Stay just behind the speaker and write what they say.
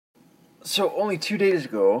So only 2 days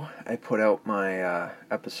ago, I put out my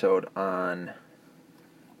episode on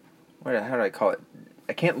how do I call it?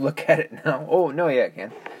 I can't look at it now. Oh no, yeah, I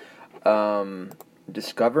can.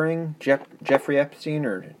 Discovering Jeffrey Epstein,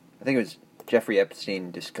 or I think it was Jeffrey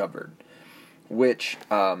Epstein Discovered, which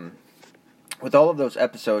with all of those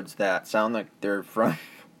episodes that sound like they're from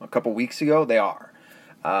a couple weeks ago, they are.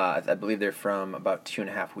 I believe they're from about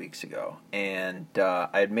 2.5 weeks ago, and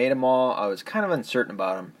I had made them all. I was kind of uncertain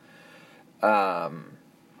about them.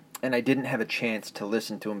 And I didn't have a chance to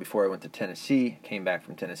listen to them before I went to Tennessee. Came back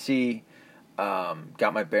from Tennessee,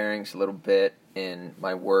 got my bearings a little bit in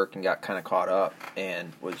my work and got kind of caught up,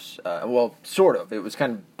 and was sort of. It was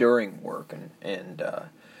kind of during work and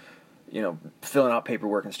filling out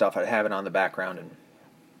paperwork and stuff. I'd have it on the background and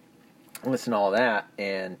listen to all that,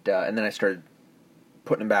 and then I started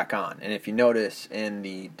putting them back on. And if you notice in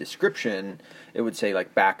the description, it would say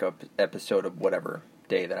like backup episode of whatever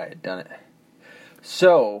day that I had done it.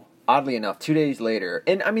 So, oddly enough, 2 days later,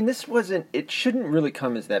 and I mean, it shouldn't really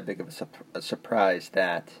come as that big of a surprise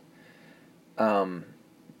that,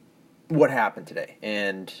 what happened today.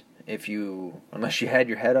 And unless you had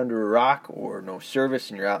your head under a rock or no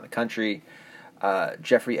service and you're out in the country,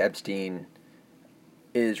 Jeffrey Epstein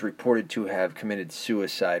is reported to have committed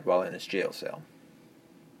suicide while in his jail cell.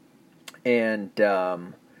 And,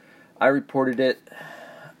 I reported it,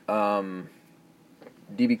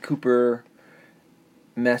 DB Cooper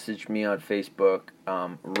messaged me on Facebook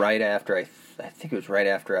right after I think it was right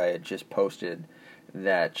after I had just posted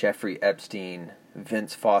that Jeffrey Epstein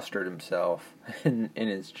Vince Fostered himself in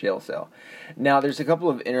his jail cell. Now, there's a couple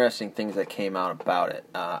of interesting things that came out about it.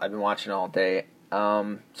 I've been watching all day.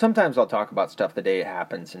 Sometimes I'll talk about stuff the day it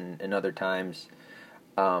happens, and other times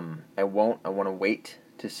I won't. I want to wait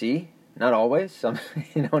to see. Not always.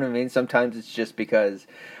 You know what I mean? Sometimes it's just because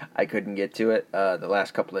I couldn't get to it. The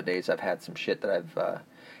last couple of days I've had some shit that I've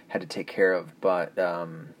had to take care of. But,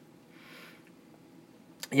 so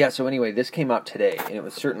anyway, this came out today, and it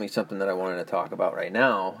was certainly something that I wanted to talk about right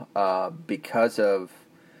now because of,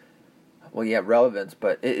 relevance,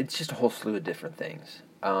 but it's just a whole slew of different things.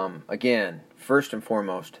 Again, first and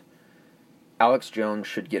foremost, Alex Jones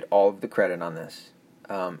should get all of the credit on this.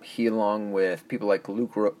 He, along with people like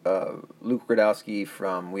Luke Rudowski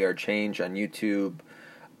from We Are Change on YouTube,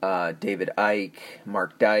 David Icke,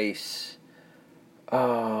 Mark Dice.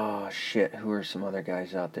 Oh shit! Who are some other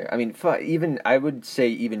guys out there? I mean, I would say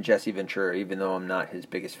even Jesse Ventura, even though I'm not his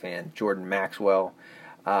biggest fan. Jordan Maxwell,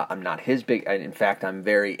 I'm not his big. In fact, I'm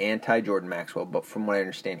very anti Jordan Maxwell. But from what I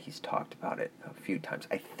understand, he's talked about it a few times.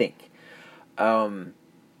 I think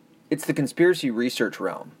it's the conspiracy research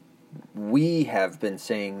realm. We have been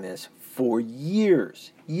saying this for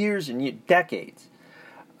years and decades,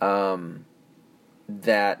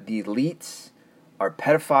 that the elites are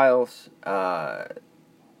pedophiles.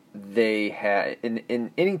 They had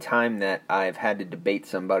in any time that I've had to debate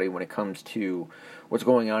somebody when it comes to what's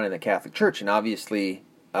going on in the Catholic Church, and obviously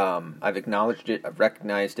I've acknowledged it, I've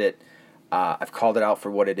recognized it, I've called it out for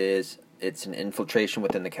what it is. It's an infiltration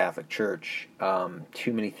within the Catholic Church.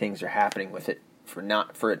 Too many things are happening with it for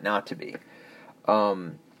it not to be.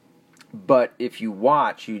 But if you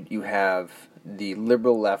watch, you have the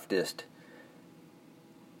liberal leftist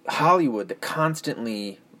Hollywood that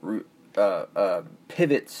constantly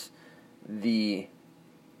pivots the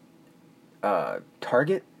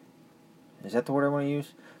target, is that the word I want to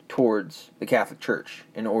use, towards the Catholic Church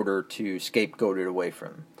in order to scapegoat it away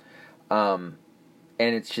from. And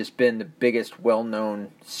it's just been the biggest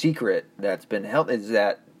well-known secret that's been held, is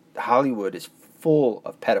that Hollywood is full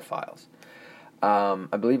of pedophiles.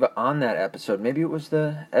 I believe on that episode, maybe it was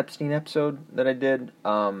the Epstein episode that I did,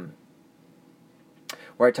 where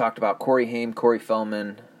I talked about Corey Haim, Corey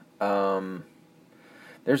Feldman.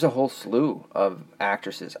 There's a whole slew of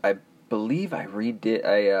actresses. I believe I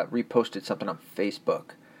reposted something on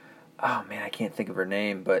Facebook. Oh man, I can't think of her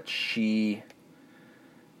name, but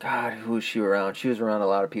God, who was she around? She was around a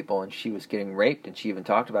lot of people, and she was getting raped, and she even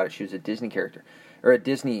talked about it. She was a Disney character. Or a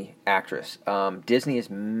Disney actress. Disney is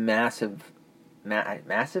massive.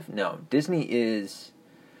 Massive? No. Disney is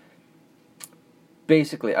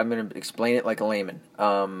basically, I'm going to explain it like a layman.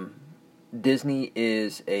 Disney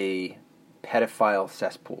is a pedophile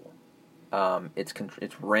cesspool. It's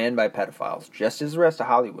ran by pedophiles, just as the rest of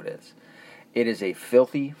Hollywood is. It is a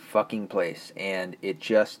filthy fucking place, and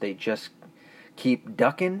they just keep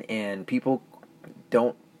ducking, and people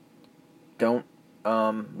don't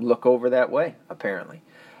look over that way, apparently.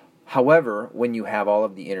 However, when you have all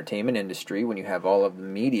of the entertainment industry, when you have all of the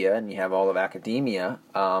media, and you have all of academia,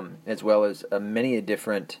 as well as many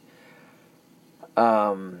different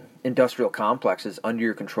industrial complexes under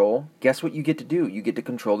your control, guess what you get to do? You get to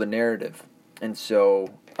control the narrative. And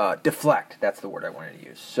so, deflect, that's the word I wanted to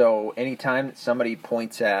use. So anytime that somebody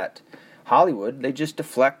points at Hollywood, they just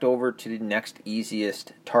deflect over to the next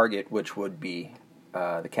easiest target, which would be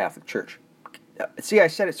the Catholic Church. See, I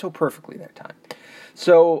said it so perfectly that time.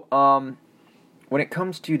 So, when it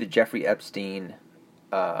comes to the Jeffrey Epstein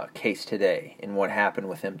case today and what happened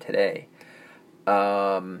with him today,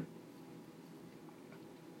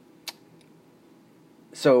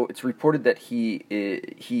 so it's reported that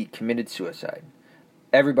he committed suicide.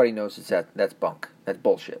 Everybody knows that's bunk. That's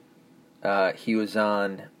bullshit. He was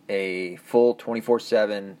on a full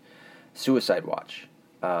 24/7 suicide watch.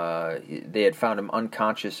 They had found him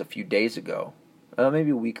unconscious a few days ago, maybe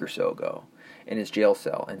a week or so ago, in his jail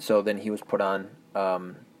cell. And so then he was put on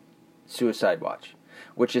suicide watch,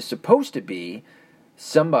 which is supposed to be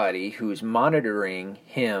somebody who's monitoring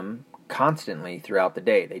him constantly throughout the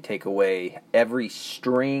day. They take away every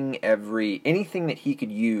string, anything that he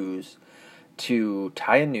could use to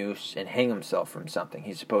tie a noose and hang himself from something.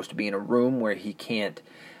 He's supposed to be in a room where he can't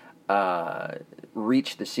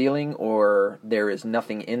reach the ceiling, or there is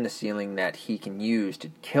nothing in the ceiling that he can use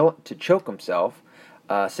to choke himself.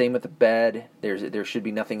 Same with the bed. There should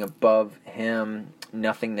be nothing above him,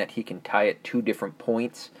 nothing that he can tie at two different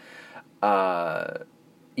points,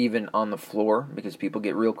 even on the floor, because people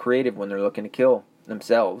get real creative when they're looking to kill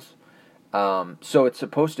themselves. So it's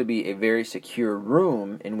supposed to be a very secure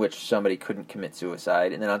room in which somebody couldn't commit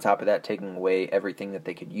suicide, and then on top of that, taking away everything that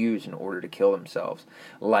they could use in order to kill themselves,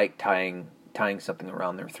 like tying something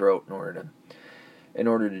around their throat in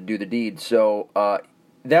order to do the deed. So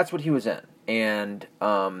that's what he was in. And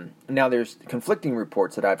now there's conflicting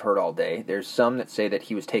reports that I've heard all day. There's some that say that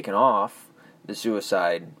he was taken off the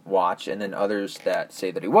suicide watch, and then others that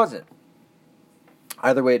say that he wasn't.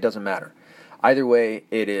 Either way, it doesn't matter. Either way,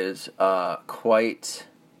 it is quite.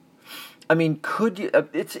 I mean, could you?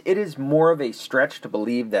 It is more of a stretch to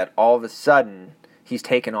believe that all of a sudden he's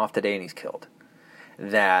taken off today and he's killed.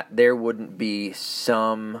 That there wouldn't be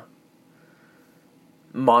some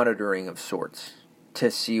monitoring of sorts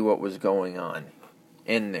to see what was going on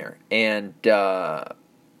in there, and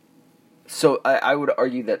so I would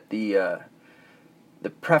argue that the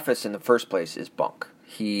preface in the first place is bunk.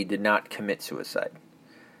 He did not commit suicide.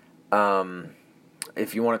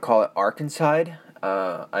 If you want to call it Arkancide,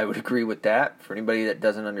 I would agree with that. For anybody that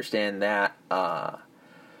doesn't understand that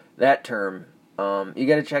term, you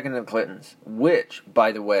got to check into the Clintons. Which,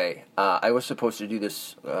 by the way, I was supposed to do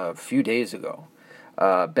this a few days ago.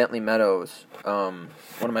 Bentley Meadows, one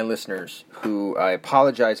of my listeners, who I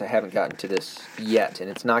apologize I haven't gotten to this yet, and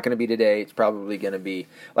it's not going to be today. It's probably going to be,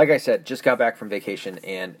 like I said, just got back from vacation,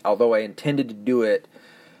 and although I intended to do it,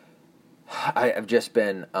 I've just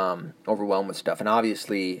been overwhelmed with stuff, and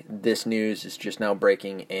obviously this news is just now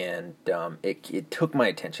breaking, and it took my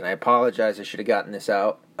attention. I apologize. I should have gotten this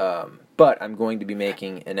out, but I'm going to be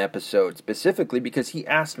making an episode specifically because he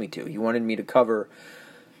asked me to. He wanted me to cover.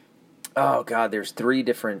 Oh, God, there's 3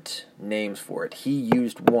 different names for it. He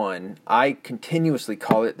used one. I continuously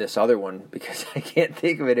call it this other one because I can't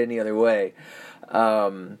think of it any other way.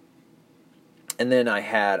 And then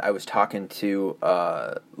I was talking to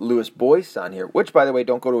Louis Boyce on here, which, by the way,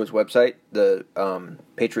 don't go to his website, the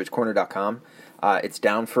PatriotsCorner.com. It's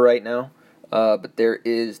down for right now, but there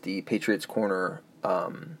is the Patriots Corner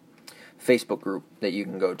Facebook group that you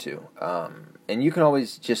can go to. And you can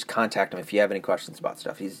always just contact him if you have any questions about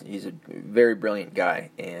stuff. He's a very brilliant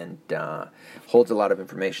guy and holds a lot of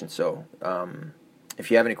information. So if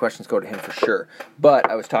you have any questions, go to him for sure. But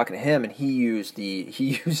I was talking to him, and he used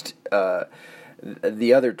the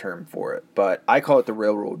other term for it. But I call it the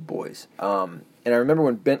Railroad Boys. And I remember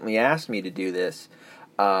when Bentley asked me to do this,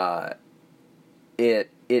 it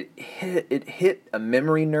hit a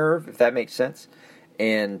memory nerve, if that makes sense.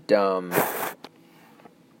 And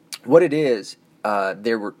what it is,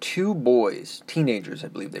 there were 2 boys, teenagers I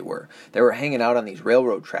believe they were hanging out on these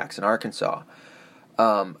railroad tracks in Arkansas,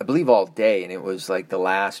 I believe all day, and it was like the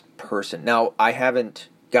last person. Now, I haven't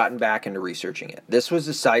gotten back into researching it. This was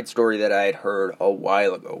a side story that I had heard a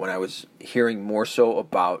while ago when I was hearing more so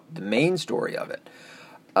about the main story of it,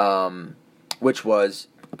 which was,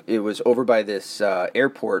 it was over by this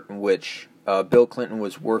airport in which Bill Clinton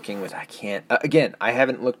was working with. I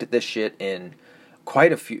haven't looked at this shit in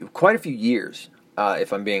quite a few years,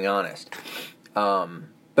 if I'm being honest.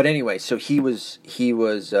 But anyway, so he was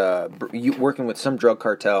working with some drug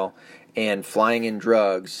cartel and flying in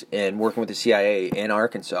drugs and working with the CIA in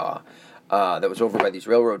Arkansas that was over by these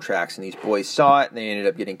railroad tracks, and these boys saw it, and they ended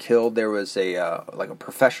up getting killed. There was a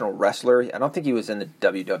professional wrestler. I don't think he was in the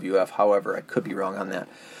WWF. However, I could be wrong on that.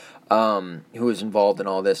 Who was involved in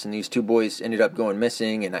all this, and these two boys ended up going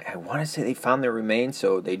missing, and I want to say they found their remains,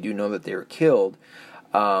 so they do know that they were killed,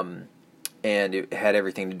 and it had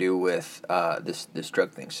everything to do with this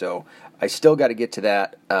drug thing. So I still got to get to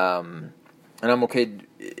that, and I'm okay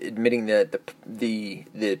admitting that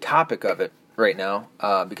the topic of it right now,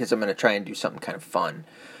 because I'm going to try and do something kind of fun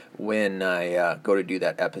when I go to do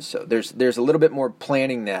that episode. There's a little bit more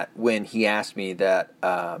planning that when he asked me that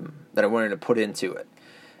I wanted to put into it,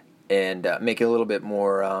 and make it a little bit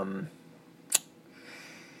more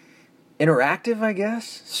interactive, I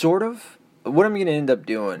guess, sort of. What I'm going to end up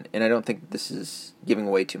doing, and I don't think this is giving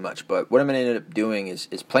away too much, but what I'm going to end up doing is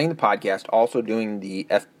playing the podcast, also doing the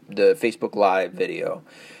Facebook Live video,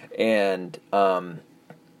 and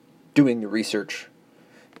doing the research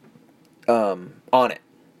on it.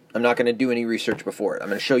 I'm not going to do any research before it. I'm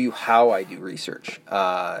going to show you how I do research,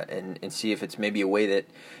 and see if it's maybe a way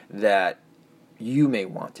that you may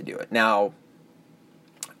want to do it. Now,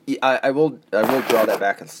 I will draw that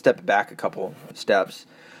back and step back a couple steps,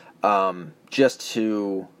 just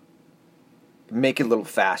to make it a little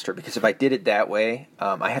faster, because if I did it that way,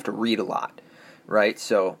 I have to read a lot, right?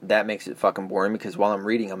 So that makes it fucking boring, because while I'm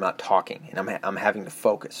reading, I'm not talking, and I'm having to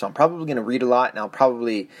focus. So I'm probably going to read a lot, and I'll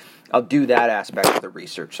do that aspect of the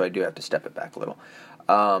research, so I do have to step it back a little,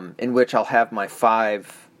 in which I'll have my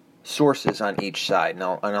 5 sources on each side, and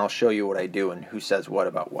I'll show you what I do and who says what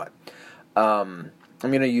about what. I'm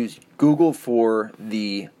going to use Google for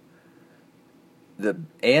the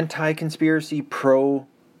anti-conspiracy, pro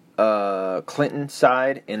Clinton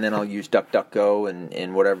side, and then I'll use DuckDuckGo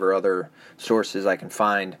and whatever other sources I can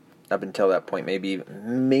find up until that point. Maybe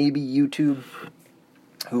YouTube,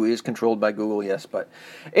 who is controlled by Google, yes. But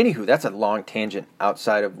anywho, that's a long tangent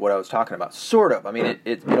outside of what I was talking about. Sort of. I mean,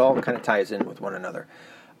 it all kind of ties in with one another.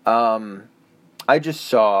 I just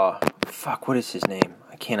saw, what is his name?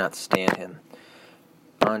 I cannot stand him.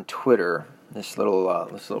 On Twitter, this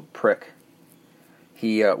little prick.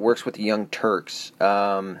 He works with the Young Turks.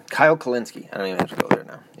 Kyle Kulinski. I don't even have to go there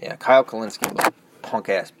now. Yeah, Kyle Kulinski, little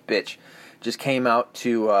punk-ass bitch, just came out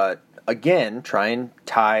to, again, try and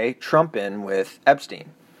tie Trump in with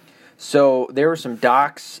Epstein. So there were some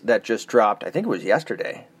docs that just dropped, I think it was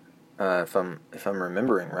yesterday, if I'm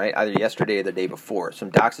remembering right, either yesterday or the day before. Some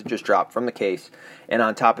docs that just dropped from the case, and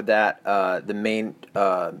on top of that, the main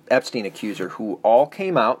Epstein accuser, who all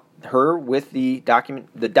came out, her with the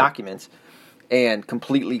documents, and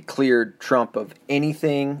completely cleared Trump of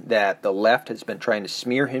anything that the left has been trying to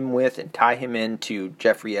smear him with and tie him into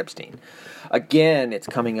Jeffrey Epstein. Again, it's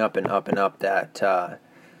coming up and up and up that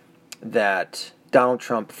Donald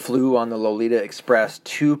Trump flew on the Lolita Express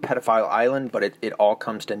to Pedophile Island, but it all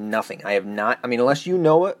comes to nothing. Unless you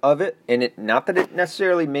know of it, and not that it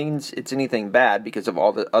necessarily means it's anything bad because of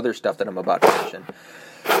all the other stuff that I'm about to mention.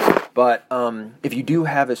 But if you do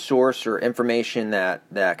have a source or information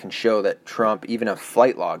that can show that Trump, even a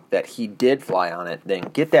flight log, that he did fly on it, then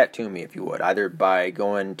get that to me if you would. Either by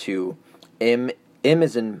going to M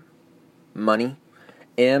as in money,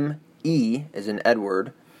 M-E as in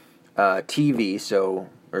Edward, TV,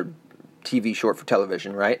 or TV short for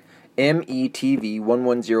television, right?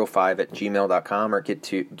 METV1105 @gmail.com, or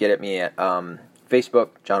get at me at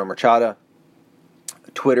Facebook, John Murchada,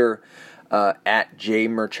 Twitter, at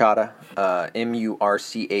jmurchada,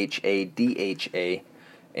 MURCHADHA,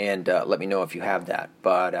 and let me know if you have that.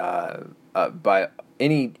 But by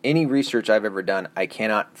any research I've ever done, I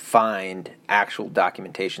cannot find actual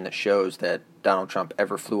documentation that shows that Donald Trump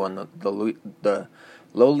ever flew on the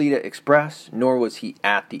Lolita Express, nor was he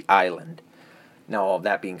at the island. Now, all of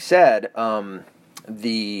that being said,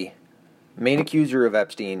 the main accuser of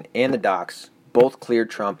Epstein and the docs both cleared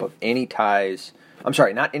Trump of any ties. I'm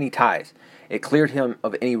sorry, not any ties. It cleared him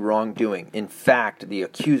of any wrongdoing. In fact, the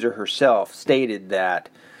accuser herself stated that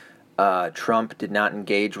Trump did not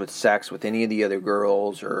engage with sex with any of the other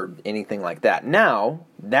girls or anything like that. Now,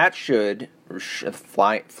 that should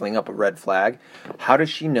fling up a red flag. How does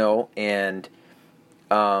she know? And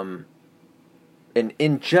in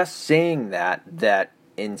just saying that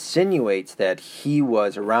insinuates that he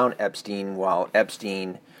was around Epstein while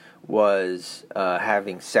Epstein was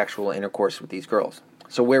having sexual intercourse with these girls.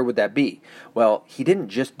 So where would that be? Well, he didn't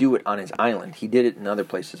just do it on his island. He did it in other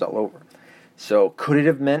places all over. So could it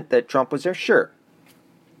have meant that Trump was there? Sure.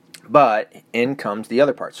 But in comes the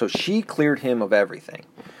other part. So she cleared him of everything.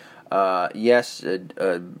 Yes,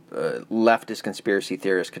 a leftist conspiracy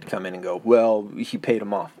theorist could come in and go, well, he paid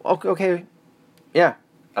him off. Okay, yeah.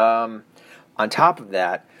 On top of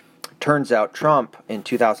that, turns out Trump in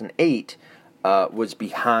 2008 was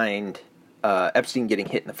behind Epstein getting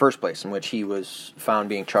hit in the first place, in which he was found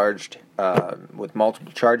being charged with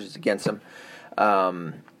multiple charges against him,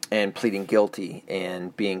 and pleading guilty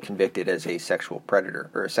and being convicted as a sexual predator,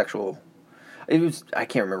 or a sexual... I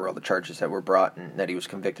can't remember all the charges that were brought and that he was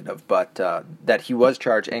convicted of, but that he was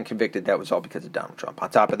charged and convicted, that was all because of Donald Trump. On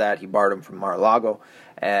top of that, he barred him from Mar-a-Lago,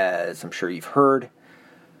 as I'm sure you've heard.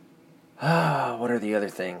 What are the other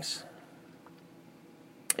things?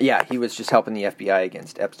 Yeah, he was just helping the FBI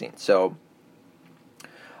against Epstein. So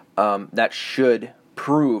that should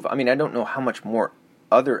prove... I mean, I don't know how much more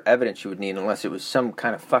other evidence you would need, unless it was some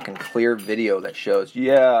kind of fucking clear video that shows,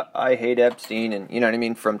 yeah, I hate Epstein, and you know what I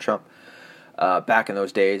mean, from Trump back in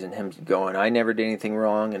those days, and him going, I never did anything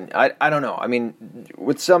wrong. And I don't know. I mean,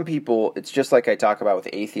 with some people, it's just like I talk about with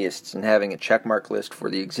atheists and having a checkmark list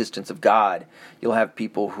for the existence of God. You'll have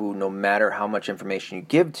people who, no matter how much information you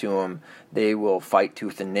give to them, they will fight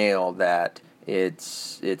tooth and nail that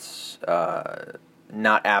it's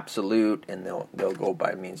not absolute, and they'll go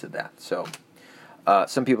by means of that. So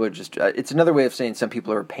some people are just... it's another way of saying some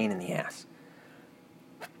people are a pain in the ass.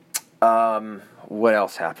 What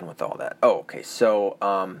else happened with all that? Oh, okay. So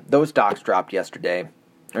those docs dropped yesterday,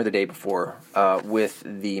 or the day before, with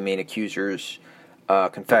the main accuser's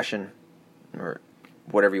confession, or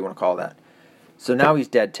whatever you want to call that. So now he's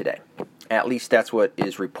dead today. At least that's what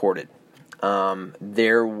is reported.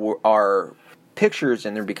 There are pictures,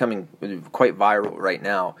 and they're becoming quite viral right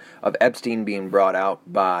now, of Epstein being brought out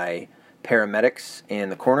by paramedics in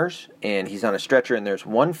the corners, and he's on a stretcher, and there's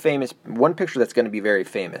one picture that's going to be very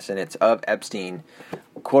famous, and it's of Epstein,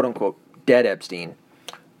 quote unquote dead Epstein,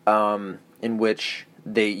 in which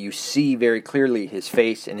you see very clearly his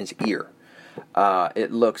face and his ear.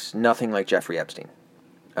 It looks nothing like Jeffrey Epstein.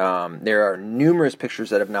 There are numerous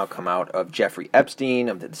pictures that have now come out of Jeffrey Epstein,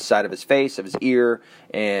 of the side of his face, of his ear,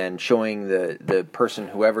 and showing the person,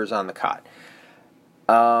 whoever's on the cot.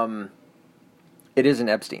 It isn't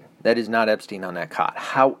Epstein. That is not Epstein on that cot.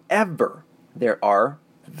 However, there are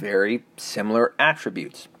very similar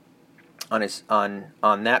attributes on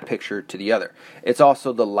that picture to the other. It's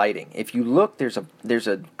also the lighting. If you look, there's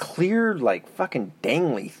a clear, like, fucking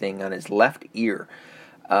dangly thing on his left ear.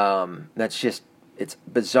 That's just, it's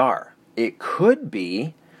bizarre. It could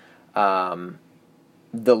be the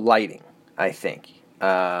lighting, I think.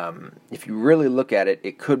 If you really look at it,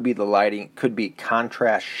 it could be the lighting. It could be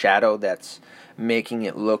contrast shadow that's making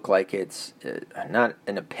it look like it's not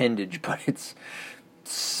an appendage, but it's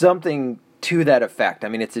something to that effect. I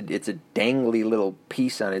mean, it's a dangly little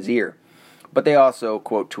piece on his ear. But they also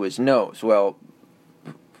quote to his nose. Well,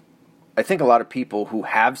 I think a lot of people who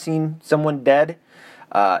have seen someone dead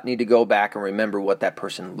need to go back and remember what that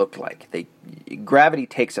person looked like. Gravity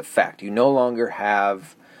takes effect. You no longer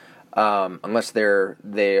have, unless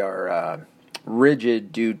they are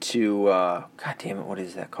rigid due to, God damn it, what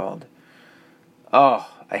is that called? Oh,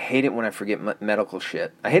 I hate it when I forget medical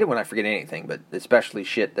shit. I hate it when I forget anything, but especially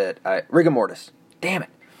shit rigor mortis. Damn it.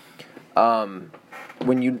 And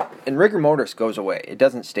rigor mortis goes away. It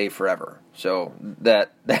doesn't stay forever. So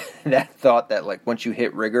that thought that, like, once you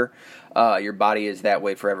hit rigor, your body is that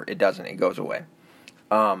way forever. It doesn't. It goes away.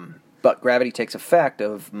 But gravity takes effect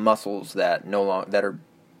of muscles that no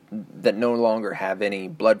longer have any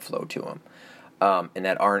blood flow to them, and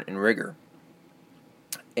that aren't in rigor.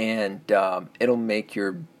 And it'll make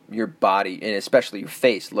your body, and especially your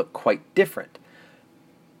face, look quite different.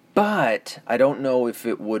 But I don't know if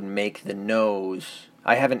it would make the nose...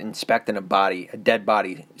 I haven't inspected a dead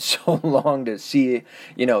body, so long to see,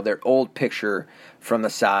 their old picture from the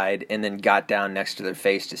side, and then got down next to their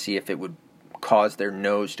face to see if it would cause their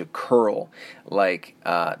nose to curl like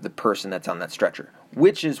the person that's on that stretcher.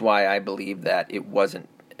 Which is why I believe that it wasn't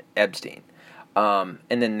Epstein. And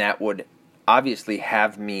then that would obviously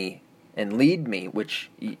have me and lead me, which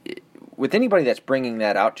with anybody that's bringing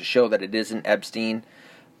that out to show that it isn't Epstein,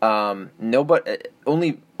 nobody,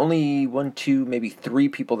 only 1, 2, maybe 3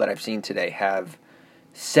 people that I've seen today have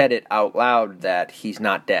said it out loud that he's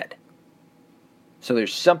not dead. So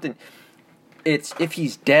there's something. If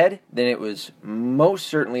he's dead, then it was most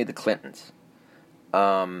certainly the Clintons.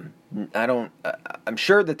 I'm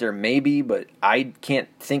sure that there may be, but I can't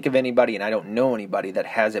think of anybody, and I don't know anybody that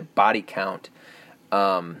has a body count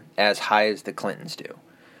as high as the Clintons do.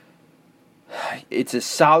 It's a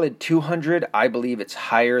solid 200. I believe it's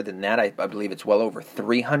higher than that. I believe it's well over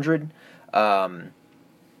 300, and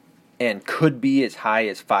could be as high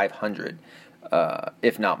as 500,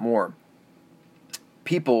 if not more.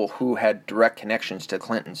 People who had direct connections to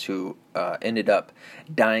Clintons who ended up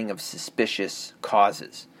dying of suspicious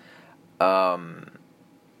causes.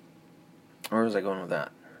 Where was I going with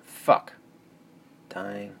that? Fuck.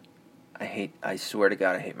 Dying. I swear to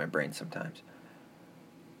God, I hate my brain sometimes.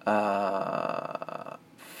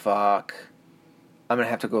 Fuck. I'm gonna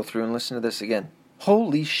have to go through and listen to this again.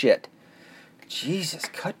 Holy shit. Jesus,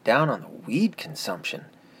 cut down on the weed consumption.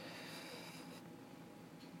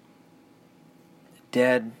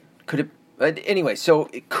 Dead. Could it... Anyway, so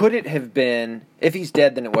could it have been... If he's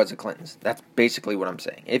dead, then it was the Clintons. That's basically what I'm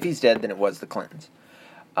saying. If he's dead, then it was the Clintons.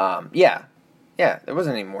 Yeah, there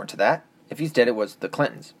wasn't any more to that. If he's dead, it was the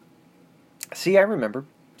Clintons. See, I remember,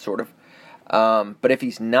 sort of. But if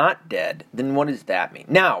he's not dead, then what does that mean?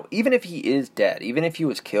 Now, even if he is dead, even if he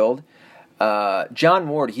was killed, John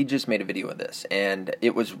Ward, he just made a video of this, and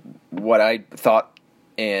it was what I thought,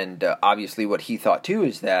 and obviously what he thought too,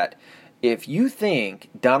 is that if you think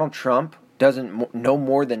Donald Trump doesn't know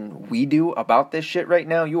more than we do about this shit right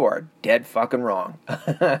now, you are dead fucking wrong.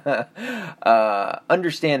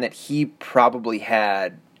 Understand that he probably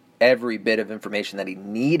had every bit of information that he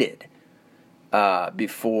needed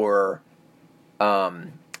before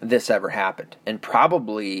this ever happened, and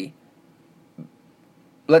probably,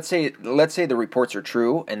 let's say the reports are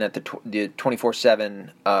true, and that the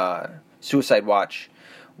 24/7 suicide watch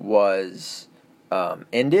was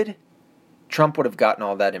ended. Trump would have gotten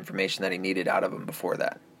all that information that he needed out of him before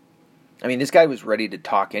that. I mean, this guy was ready to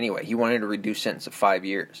talk anyway. He wanted a reduced sentence of 5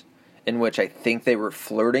 years, in which I think they were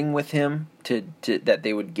flirting with him to that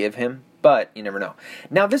they would give him, but you never know.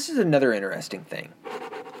 Now, this is another interesting thing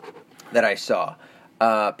that I saw.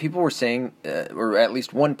 People were saying, or at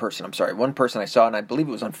least one person I saw, and I believe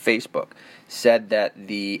it was on Facebook, said that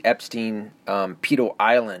the Epstein pedo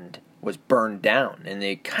island was burned down, and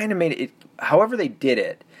they kind of made it, however they did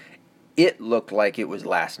it, it looked like it was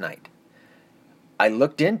last night. I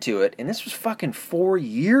looked into it, and this was fucking 4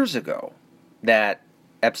 years ago that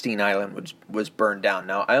Epstein Island was burned down.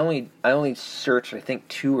 Now, I only searched, I think,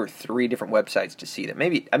 2 or 3 different websites to see that.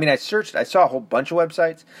 I saw a whole bunch of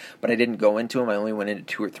websites, but I didn't go into them. I only went into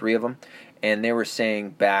 2 or 3 of them, and they were saying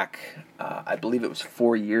back, I believe it was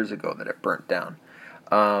 4 years ago that it burnt down.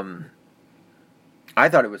 I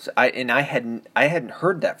thought it was, I hadn't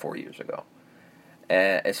heard that 4 years ago.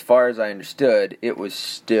 As far as I understood, it was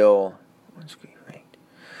still,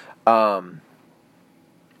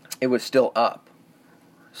 it was still up.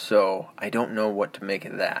 So I don't know what to make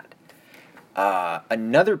of that.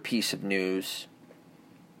 Another piece of news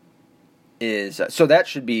is, so that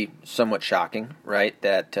should be somewhat shocking, right?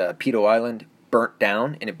 That Pedo Island burnt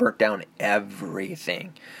down, and it burnt down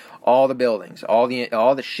everything. All the buildings, all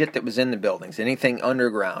the shit that was in the buildings, anything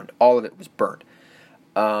underground, all of it was burnt.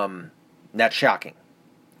 That's shocking.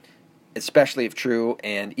 Especially if true,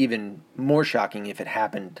 and even more shocking if it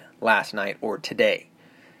happened last night or today.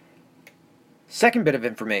 Second bit of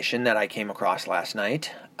information that I came across last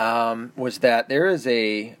night was that there is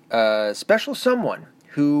a special someone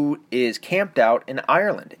who is camped out in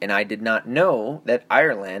Ireland, and I did not know that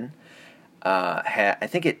Ireland I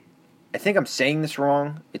think I'm saying this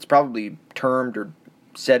wrong. It's probably termed or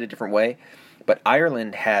said a different way, but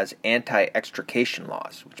Ireland has anti-extrication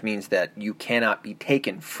laws, which means that you cannot be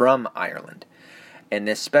taken from Ireland. And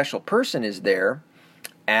this special person is there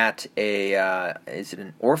at is it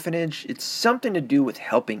an orphanage? It's something to do with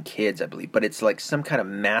helping kids, I believe, but it's like some kind of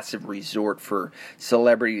massive resort for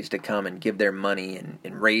celebrities to come and give their money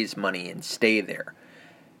and raise money and stay there.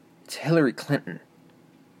 It's Hillary Clinton.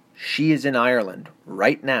 She is in Ireland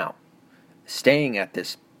right now, staying at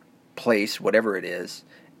this place, whatever it is,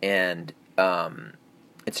 and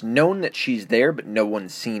it's known that she's there, but no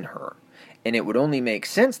one's seen her. And it would only make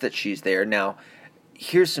sense that she's there. Now,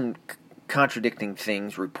 here's some contradicting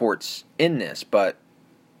reports in this, but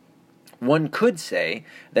one could say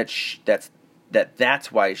that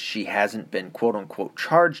that's why she hasn't been quote-unquote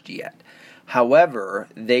charged yet. However,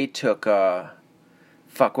 they took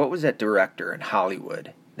what was that director in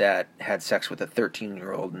Hollywood that had sex with a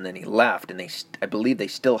 13-year-old and then he left, and I believe they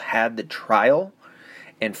still had the trial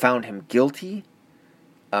and found him guilty,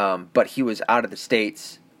 but he was out of the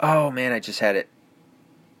States. Oh man, I just had it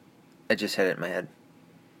in my head.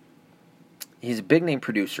 He's a big name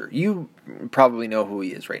producer. You probably know who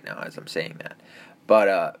he is right now as I'm saying that.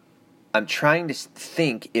 But I'm trying to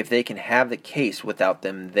think if they can have the case without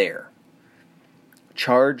them there.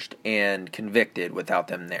 Charged and convicted without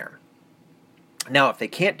them there. Now, if they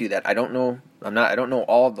can't do that, I don't know. I don't know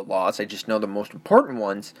all of the laws. I just know the most important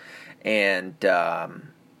ones, and but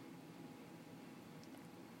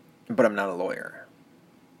I'm not a lawyer.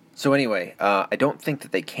 So anyway, I don't think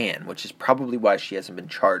that they can, which is probably why she hasn't been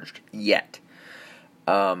charged yet.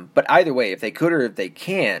 But either way, if they could or if they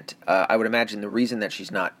can't, I would imagine the reason that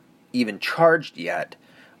she's not even charged yet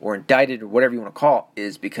or indicted or whatever you want to call it,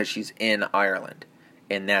 is because she's in Ireland.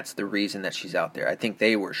 And that's the reason that she's out there. I think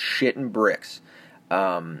they were shitting bricks.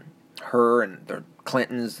 Her and the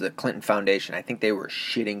Clintons, the Clinton Foundation, I think they were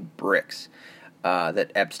shitting bricks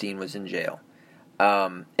that Epstein was in jail.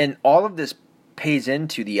 And all of this pays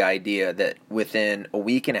into the idea that within a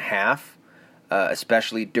week and a half,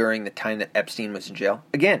 especially during the time that Epstein was in jail.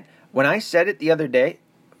 Again, when I said it the other day,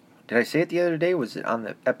 did I say it the other day? Was it on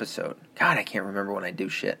the episode? God, I can't remember when I do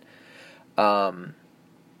shit.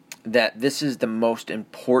 That this is the most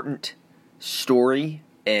important story,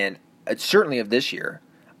 and certainly of this year.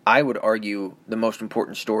 I would argue the most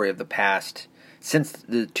important story of the past, since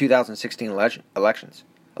the 2016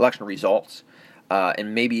 election results,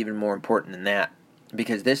 and maybe even more important than that,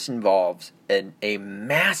 because this involves a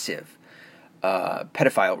massive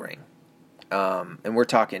pedophile ring. And we're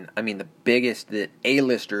talking, I mean, the biggest that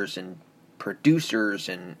A-listers and producers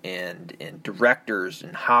and directors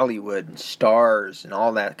and Hollywood and stars and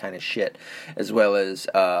all that kind of shit, as well as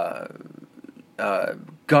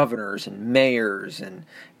governors and mayors and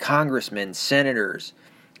congressmen, senators,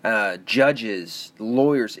 judges,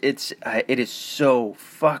 lawyers. It is so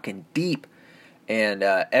fucking deep. And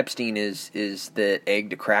Epstein is the egg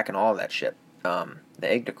to crack and all of that shit. The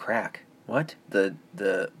egg to crack. What?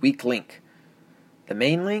 The weak link. The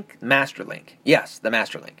main link? Master link. Yes, the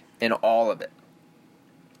master link. In all of it.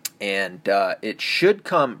 And it should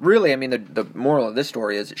come, really, I mean, the moral of this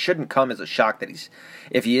story is it shouldn't come as a shock that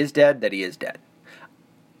if he is dead, that he is dead.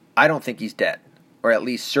 I don't think he's dead. Or at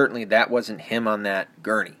least certainly that wasn't him on that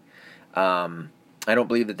gurney. I don't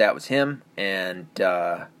believe that was him, and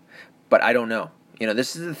but I don't know. You know,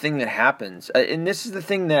 this is the thing that happens, and this is the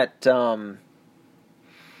thing that only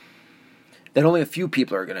a few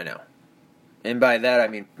people are going to know. And by that, I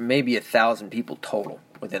mean maybe 1,000 people total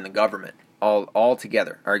within the government, all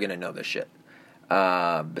together, are going to know this shit.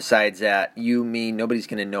 Besides that, you, me, nobody's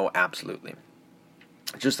going to know absolutely.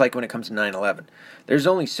 Just like when it comes to 9/11, there's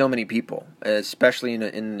only so many people, especially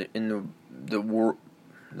in the world,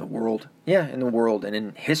 and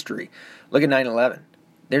in history. Look at 9/11.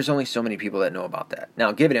 There's only so many people that know about that.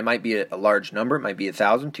 Now, given it might be a large number, it might be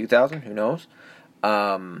 1,000, 2,000, who knows?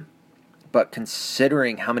 But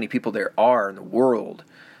considering how many people there are in the world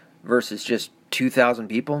versus just 2,000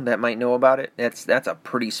 people that might know about it, that's a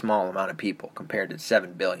pretty small amount of people compared to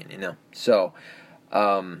 7 billion, you know? So,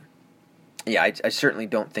 yeah, I certainly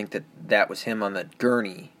don't think that was him on the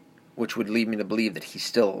gurney, which would lead me to believe that he's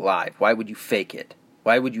still alive. Why would you fake it?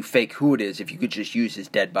 Why would you fake who it is if you could just use his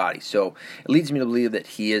dead body? So it leads me to believe that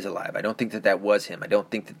he is alive. I don't think that was him. I don't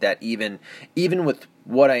think that even with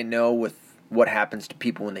what I know with what happens to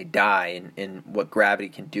people when they die and what gravity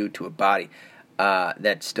can do to a body,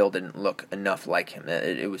 that still didn't look enough like him.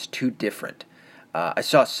 It was too different. I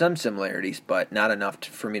saw some similarities, but not enough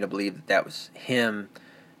for me to believe that was him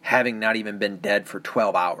having not even been dead for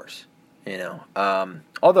 12 hours. You know,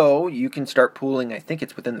 although you can start pooling, I think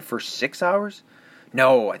it's within the first 6 hours.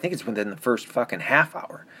 No, I think it's within the first fucking half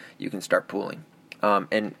hour you can start pooling.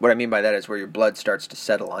 And what I mean by that is where your blood starts to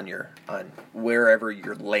settle on wherever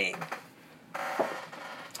you're laying.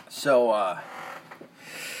 So,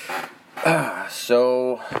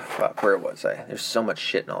 fuck, where was I? There's so much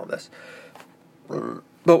shit in all this.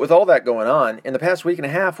 But with all that going on, in the past week and a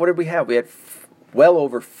half, what did we have? We had well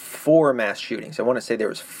over 4 mass shootings. I want to say there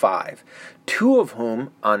was 5. 2 of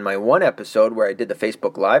whom, on my one episode where I did the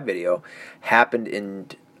Facebook Live video, happened in,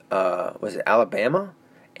 was it Alabama?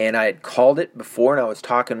 And I had called it before, and I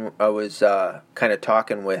was kind of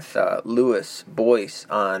talking with Lewis Boyce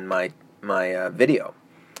on my video.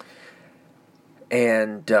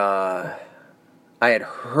 And I had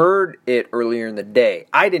heard it earlier in the day.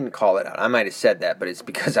 I didn't call it out. I might have said that, but it's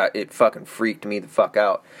because it fucking freaked me the fuck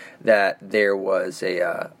out that there was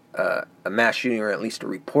a mass shooting, or at least a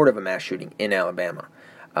report of a mass shooting in Alabama.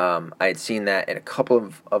 I had seen that in a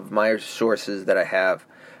couple of my sources that I have,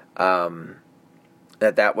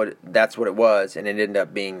 that's what it was, and it ended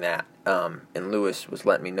up being that. And Lewis was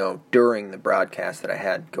letting me know during the broadcast that I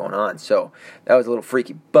had going on. So that was a little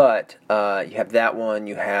freaky. But you have that one.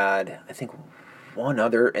 You had, I think, one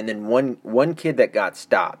other, and then one kid that got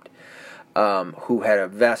stopped, who had a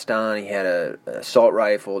vest on. He had an assault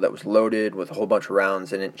rifle that was loaded with a whole bunch of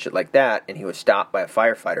rounds and shit like that, and he was stopped by a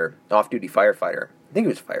firefighter, off-duty firefighter. I think he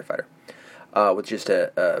was a firefighter, with just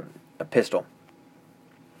a pistol.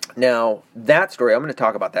 Now, that story, I'm going to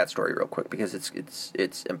talk about that story real quick because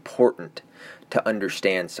it's important to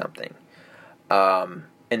understand something. And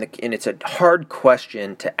it's a hard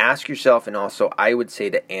question to ask yourself, and also I would say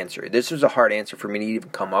to answer. This was a hard answer for me to even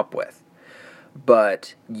come up with.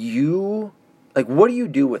 But what do you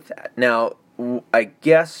do with that? Now, I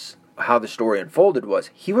guess how the story unfolded was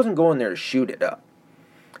he wasn't going there to shoot it up.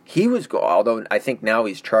 He was although I think now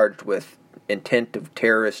he's charged with intent of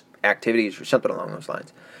terrorist activities or something along those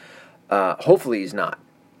lines. Hopefully he's not.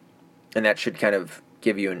 And that should kind of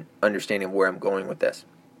give you an understanding of where I'm going with this.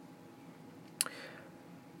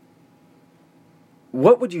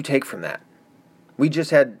 What would you take from that? We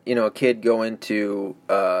just had, a kid go into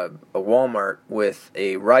a Walmart with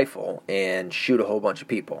a rifle and shoot a whole bunch of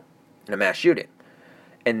people in a mass shooting.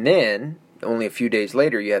 And then, only a few days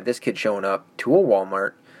later, you have this kid showing up to a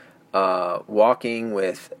Walmart, walking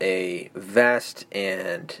with a vest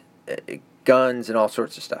and guns and all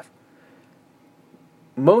sorts of stuff.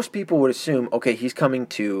 Most people would assume, okay, he's coming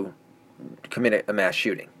to commit a mass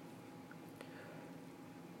shooting.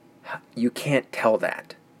 You can't tell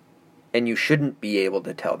that. And you shouldn't be able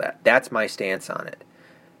to tell that. That's my stance on it.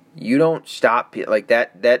 You don't stop, like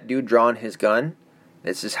that dude drawing his gun.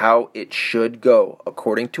 This is how it should go,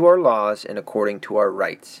 according to our laws and according to our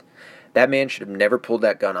rights. That man should have never pulled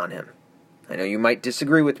that gun on him. I know you might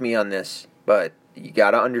disagree with me on this, but you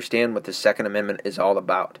got to understand what the Second Amendment is all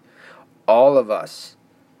about. All of us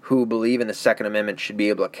who believe in the Second Amendment should be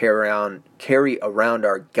able to carry around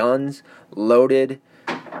our guns loaded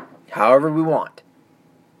however we want.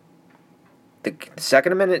 The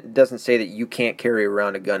Second Amendment doesn't say that you can't carry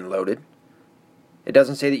around a gun loaded. It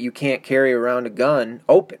doesn't say that you can't carry around a gun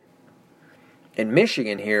open. In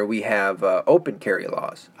Michigan here, we have open carry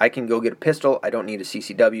laws. I can go get a pistol. I don't need a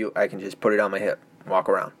CCW. I can just put it on my hip and walk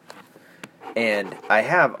around. And I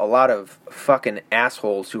have a lot of fucking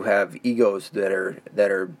assholes who have egos that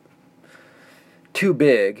are too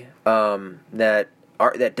big that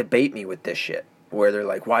debate me with this shit. Where they're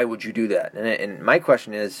like, why would you do that? And my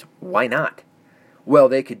question is, why not? Well,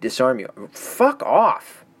 they could disarm you. Fuck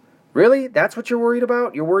off. Really? That's what you're worried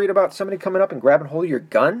about? You're worried about somebody coming up and grabbing hold of your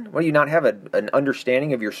gun? What, do you not have an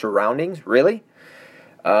understanding of your surroundings? Really?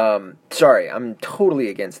 Sorry, I'm totally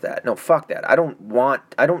against that. No, fuck that.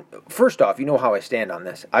 First off, you know how I stand on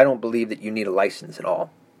this. I don't believe that you need a license at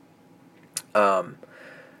all. I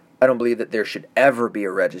don't believe that there should ever be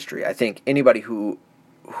a registry. I think anybody who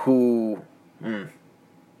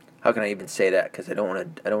how can I even say that? Because I don't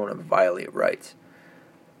want to violate rights.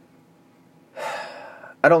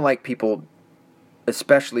 I don't like people,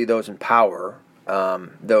 especially those in power,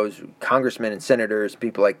 those congressmen and senators,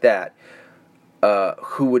 people like that,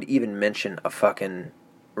 who would even mention a fucking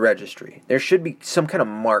registry. There should be some kind of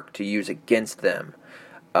mark to use against them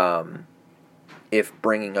if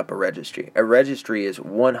bringing up a registry. A registry is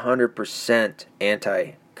 100%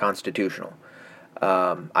 anti-constitutional.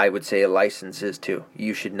 I would say a license is too.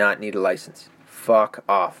 You should not need a license. Fuck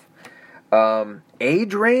off.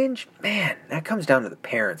 Age range? Man, that comes down to the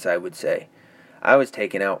parents, I would say. I was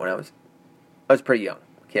taken out when I was pretty young.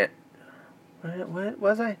 What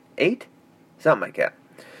was I? 8? Something like that.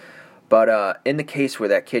 But in the case where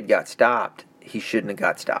that kid got stopped, he shouldn't have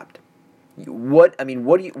got stopped. What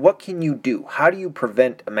can you do? How do you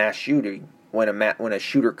prevent a mass shooting when a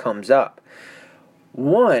shooter comes up?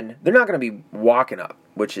 One, they're not going to be walking up,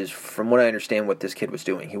 which is, from what I understand, what this kid was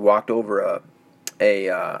doing. He walked over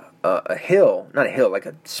a hill, not a hill, like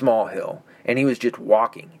a small hill, and he was just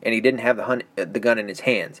walking, and he didn't have the gun in his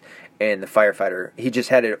hands. And the firefighter, he just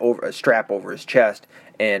had a strap over his chest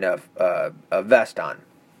and a vest on.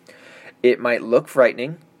 It might look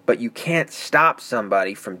frightening, but you can't stop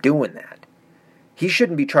somebody from doing that. He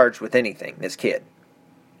shouldn't be charged with anything, this kid,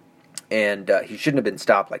 and he shouldn't have been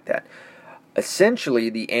stopped like that. Essentially,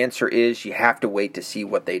 the answer is you have to wait to see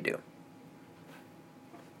what they do.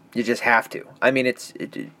 You just have to. I mean, it's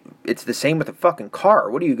the same with a fucking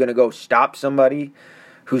car. What, are you going to go stop somebody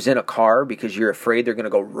who's in a car because you're afraid they're going to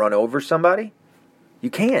go run over somebody? You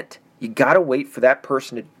can't. You got to wait for that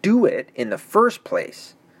person to do it in the first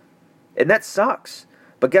place. And that sucks.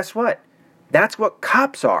 But guess what? That's what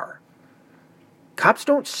cops are. Cops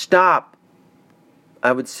don't stop,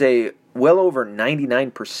 I would say, well over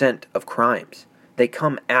 99% of crimes. They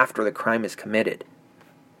come after the crime is committed.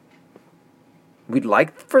 We'd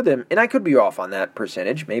like for them, and I could be off on that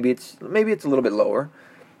percentage. Maybe it's a little bit lower,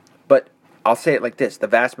 but I'll say it like this: the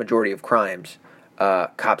vast majority of crimes,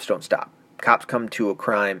 cops don't stop. Cops come to a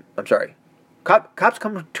crime. Cops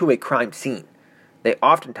come to a crime scene. They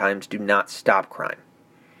oftentimes do not stop crime,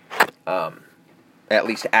 at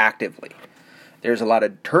least actively. There's a lot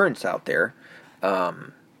of deterrence out there,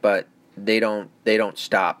 but they don't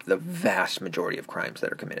stop the vast majority of crimes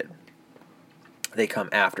that are committed. They come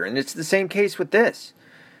after, and it's the same case with this.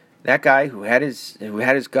 That guy who had his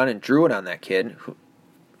gun and drew it on that kid.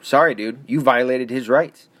 Sorry, dude, you violated his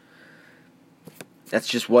rights. That's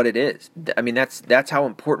just what it is. I mean, that's how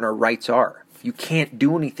important our rights are. You can't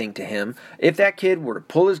do anything to him. If that kid were to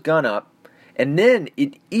pull his gun up, and then,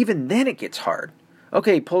 even then it gets hard.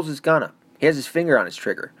 Okay, he pulls his gun up. He has his finger on his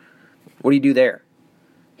trigger. What do you do there?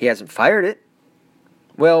 He hasn't fired it.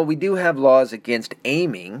 Well, we do have laws against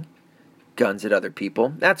aiming guns at other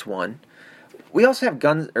people. That's one. We also have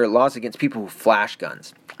laws against people who flash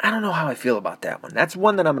guns. I don't know how I feel about that one. That's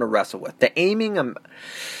one that I'm going to wrestle with. The aiming, I'm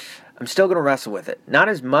still going to wrestle with it. Not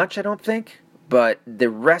as much, I don't think, but the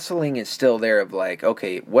wrestling is still there of like,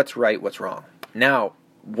 okay, what's right, what's wrong. Now,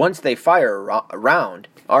 once they fire a round,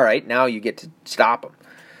 all right, now you get to stop them.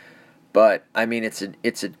 But I mean, it's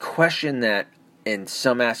a question that, in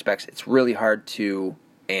some aspects, it's really hard to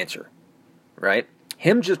answer, right?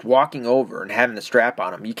 Him just walking over and having the strap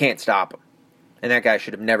on him, you can't stop him. And that guy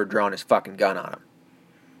should have never drawn his fucking gun on him.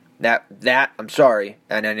 That I'm sorry,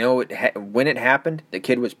 and I know when it happened, the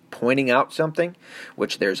kid was pointing out something,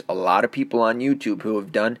 which there's a lot of people on YouTube who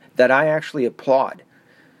have done, that I actually applaud.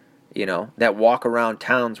 You know, that walk around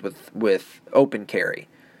towns with open carry,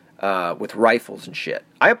 with rifles and shit.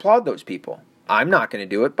 I applaud those people. I'm not going to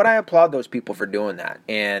do it, but I applaud those people for doing that.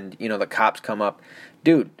 And, you know, the cops come up.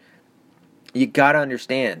 Dude, you got to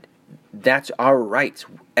understand, that's our rights.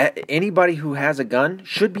 Anybody who has a gun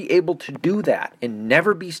should be able to do that and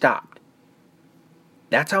never be stopped.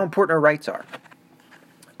 That's how important our rights are.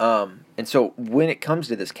 And so when it comes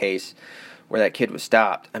to this case where that kid was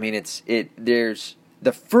stopped, I mean, there's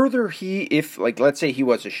the further let's say he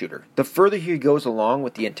was a shooter, the further he goes along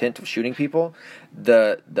with the intent of shooting people,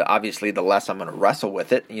 obviously the less I'm going to wrestle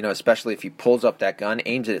with it, you know, especially if he pulls up that gun,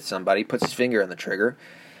 aims it at somebody, puts his finger on the trigger.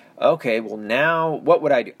 Okay, well now, what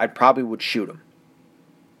would I do? I probably would shoot him.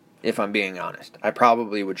 If I'm being honest. I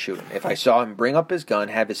probably would shoot him. If I saw him bring up his gun,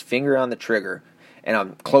 have his finger on the trigger, and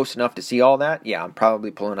I'm close enough to see all that, yeah, I'm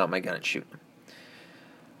probably pulling out my gun and shooting him.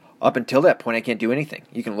 Up until that point, I can't do anything.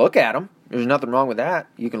 You can look at him. There's nothing wrong with that.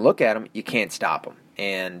 You can look at him. You can't stop him.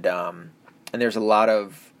 And there's a lot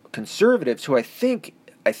of conservatives who I think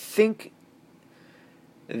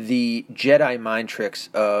the Jedi mind tricks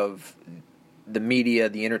of the media,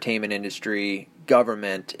 the entertainment industry,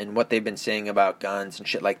 government, and what they've been saying about guns and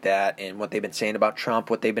shit like that, and what they've been saying about Trump,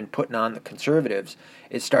 what they've been putting on the conservatives,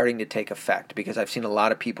 is starting to take effect. Because I've seen a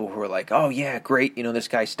lot of people who are like, oh yeah, great, you know, this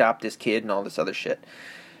guy stopped this kid and all this other shit.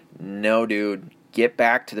 No, dude, get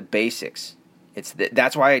back to the basics.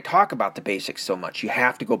 That's why I talk about the basics so much. You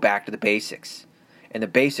have to go back to the basics. And the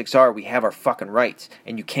basics are, we have our fucking rights,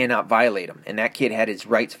 and you cannot violate them. And that kid had his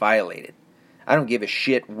rights violated. I don't give a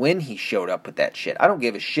shit when he showed up with that shit. I don't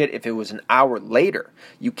give a shit if it was an hour later.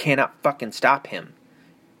 You cannot fucking stop him.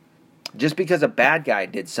 Just because a bad guy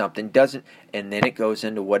did something doesn't... And then it goes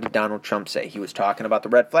into, what did Donald Trump say? He was talking about the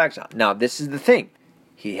red flags. Now, this is the thing.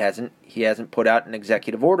 He hasn't put out an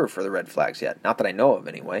executive order for the red flags yet. Not that I know of,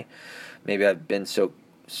 anyway. Maybe I've been so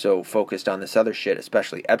focused on this other shit,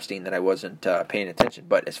 especially Epstein, that I wasn't paying attention.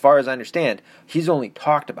 But as far as I understand, he's only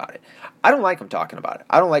talked about it. I don't like him talking about it.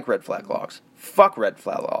 I don't like red flag laws. Fuck red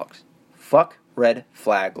flag laws. Fuck red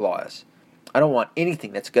flag laws. I don't want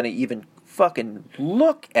anything that's going to even fucking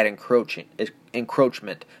look at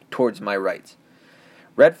encroachment towards my rights.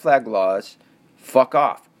 Red flag laws, fuck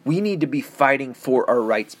off. We need to be fighting for our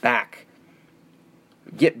rights back.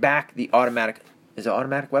 Get back the automatic... Is the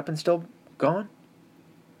automatic weapon still gone?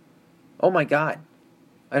 Oh my God.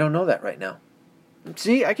 I don't know that right now.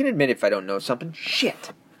 See, I can admit if I don't know something.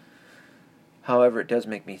 Shit. However, it does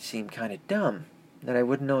make me seem kind of dumb that I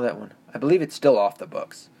wouldn't know that one. I believe it's still off the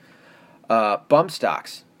books. Bump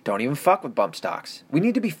stocks. Don't even fuck with bump stocks. We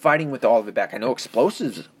need to be fighting with all of it back. I know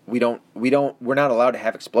explosives. We're not allowed to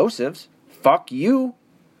have explosives. Fuck you.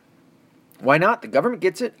 Why not? The government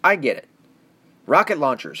gets it. I get it. Rocket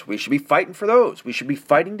launchers. We should be fighting for those. We should be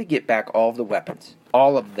fighting to get back all of the weapons.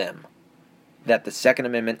 All of them. That the Second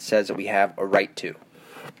Amendment says that we have a right to.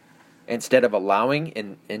 Instead of allowing,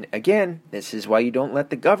 and again, this is why you don't let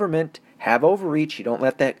the government have overreach. You don't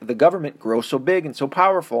let the government grow so big and so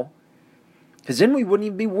powerful. Because then we wouldn't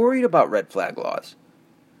even be worried about red flag laws.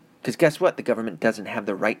 Because guess what? The government doesn't have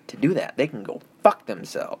the right to do that. They can go fuck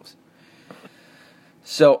themselves.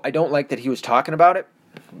 So I don't like that he was talking about it.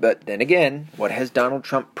 But then again, what has Donald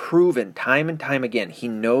Trump proven time and time again? He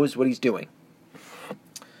knows what he's doing.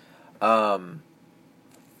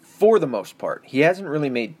 For the most part, he hasn't really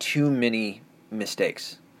made too many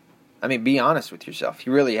mistakes. I mean, be honest with yourself. He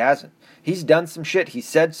really hasn't. He's done some shit. He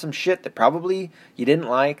said some shit that probably you didn't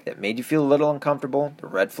like, that made you feel a little uncomfortable. The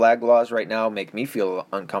red flag laws right now make me feel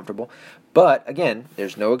uncomfortable. But, again,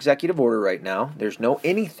 there's no executive order right now. There's no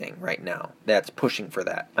anything right now that's pushing for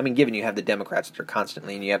that. I mean, given you have the Democrats that are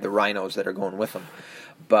constantly, and you have the rhinos that are going with them.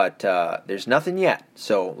 But there's nothing yet.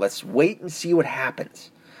 So let's wait and see what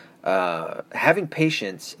happens. Having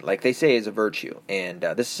patience, like they say, is a virtue, and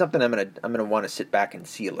this is something I'm gonna want to sit back and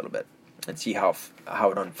see a little bit and see how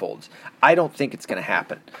it unfolds. I don't think it's gonna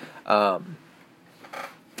happen.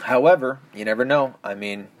 However, you never know. I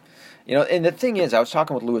mean, and the thing is, I was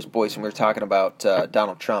talking with Louis Boyce and we were talking about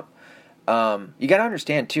Donald Trump. You got to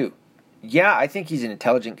understand too. Yeah, I think he's an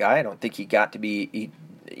intelligent guy. I don't think he got to be,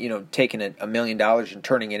 taking $1 million and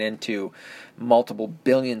turning it into multiple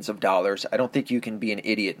billions of dollars. I don't think you can be an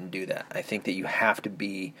idiot and do that. I think that you have to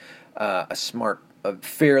be a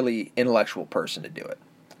fairly intellectual person to do it.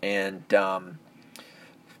 And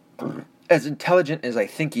as intelligent as I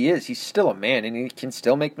think he is, he's still a man and he can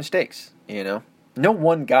still make mistakes, No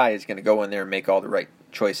one guy is going to go in there and make all the right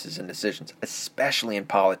choices and decisions, especially in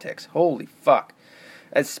politics. Holy fuck.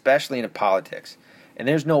 Especially in politics. And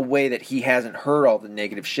there's no way that he hasn't heard all the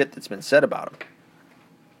negative shit that's been said about him.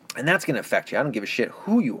 And that's going to affect you. I don't give a shit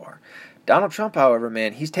who you are. Donald Trump, however,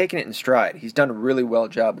 man, he's taken it in stride. He's done a really well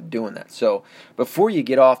job of doing that. So before you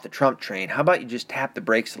get off the Trump train, how about you just tap the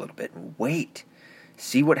brakes a little bit and wait.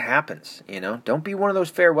 See what happens, Don't be one of those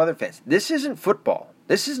fair weather fans. This isn't football.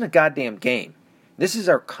 This isn't a goddamn game. This is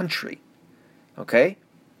our country. Okay?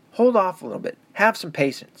 Hold off a little bit. Have some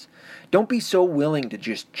patience. Don't be so willing to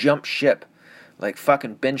just jump ship like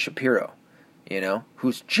fucking Ben Shapiro,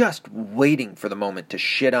 who's just waiting for the moment to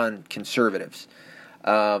shit on conservatives.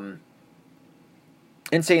 In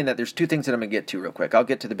saying that, there's two things that I'm going to get to real quick. I'll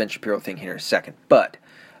get to the Ben Shapiro thing here in a second. But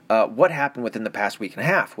what happened within the past week and a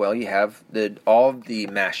half? Well, you have all of the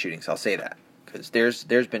mass shootings. I'll say that. Because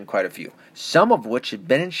there's been quite a few. Some of which have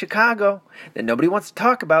been in Chicago that nobody wants to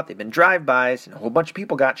talk about. They've been drive-bys and a whole bunch of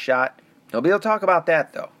people got shot. Nobody will talk about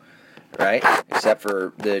that, though. Right? Except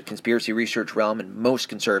for the conspiracy research realm and most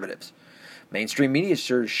conservatives. Mainstream media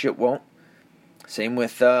sure as shit won't. Same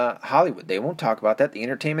with Hollywood. They won't talk about that. The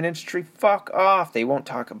entertainment industry, fuck off. They won't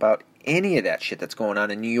talk about any of that shit that's going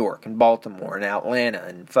on in New York and Baltimore and Atlanta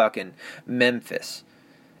and fucking Memphis,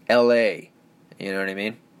 L.A. You know what I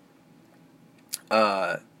mean?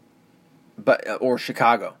 Or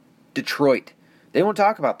Chicago, Detroit. They won't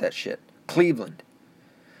talk about that shit. Cleveland.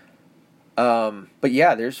 But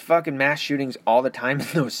yeah, there's fucking mass shootings all the time in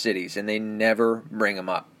those cities, and they never bring them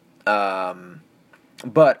up.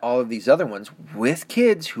 But all of these other ones with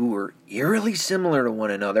kids who were eerily similar to one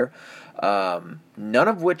another, none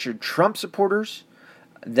of which are Trump supporters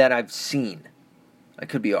that I've seen. I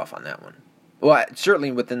could be off on that one. Well,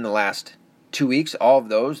 certainly within the last 2 weeks, all of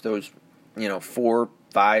those 4,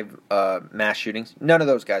 5 mass shootings, none of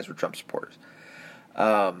those guys were Trump supporters.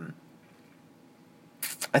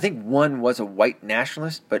 I think one was a white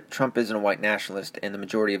nationalist, but Trump isn't a white nationalist, and the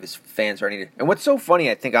majority of his fans aren't either. And what's so funny,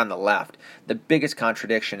 I think, on the left, the biggest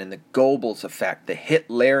contradiction in the Goebbels effect, the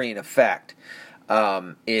Hitlerian effect,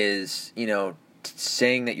 is,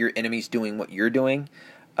 saying that your enemy's doing what you're doing,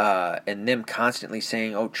 and them constantly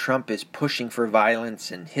saying, oh, Trump is pushing for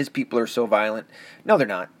violence, and his people are so violent. No, they're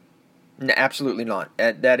not. No, absolutely not.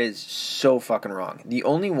 That is so fucking wrong. The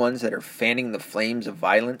only ones that are fanning the flames of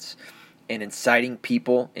violence and inciting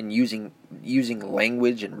people and using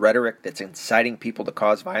language and rhetoric that's inciting people to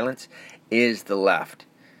cause violence is the left.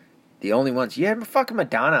 The only ones. You have fucking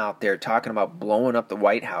Madonna out there talking about blowing up the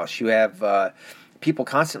White House. You have people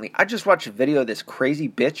constantly. I just watched a video of this crazy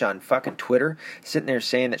bitch on fucking Twitter sitting there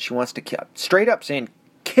saying that she wants to kill. Straight up saying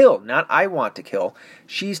kill, not I want to kill.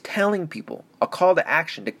 She's telling people a call to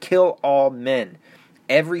action to kill all men.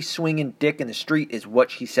 Every swinging dick in the street is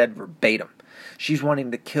what she said verbatim. She's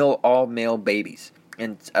wanting to kill all male babies.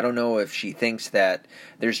 And I don't know if she thinks that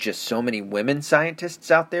there's just so many women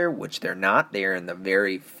scientists out there, which they're not. They're in the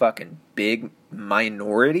very fucking big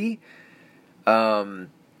minority. I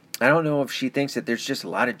don't know if she thinks that there's just a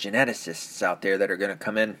lot of geneticists out there that are going to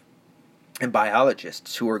come in, and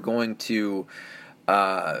biologists who are going to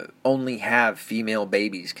only have female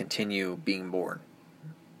babies continue being born.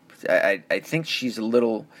 I think she's a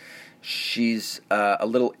little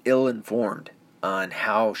ill-informed on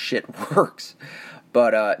how shit works.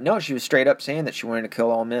 But no, she was straight up saying that she wanted to kill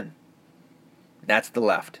all men. That's the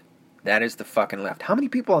left. That is the fucking left. How many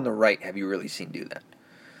people on the right have you really seen do that?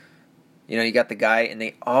 You got the guy, and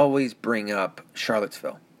they always bring up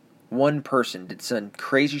Charlottesville. One person did some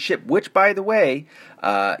crazy shit, which, by the way,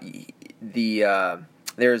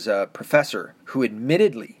 there's a professor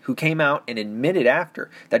who came out and admitted after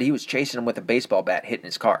that he was chasing him with a baseball bat hitting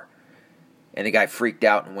his car. And the guy freaked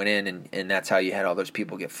out and went in, and that's how you had all those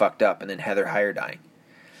people get fucked up, and then Heather Heyer dying.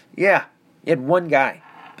 Yeah, you had one guy.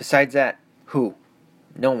 Besides that, who?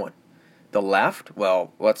 No one. The left?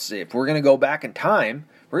 Well, let's see. If we're going to go back in time,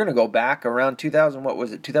 We're going to go back around 2000, what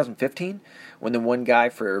was it, 2015? When the one guy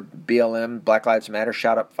for BLM, Black Lives Matter,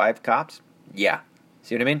 shot up 5 cops? Yeah.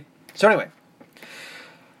 See what I mean? So anyway,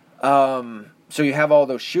 so you have all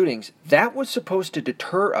those shootings. That was supposed to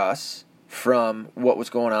deter us from what was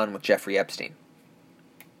going on with Jeffrey Epstein.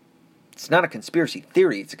 It's not a conspiracy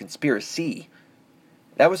theory, it's a conspiracy.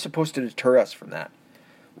 That was supposed to deter us from that.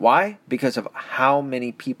 Why? Because of how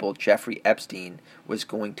many people Jeffrey Epstein was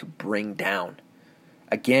going to bring down.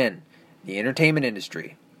 Again, the entertainment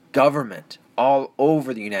industry, government, all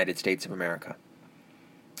over the United States of America.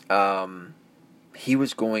 He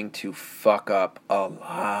was going to fuck up a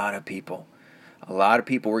lot of people. A lot of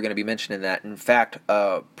people were going to be mentioning that. In fact,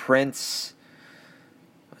 Prince...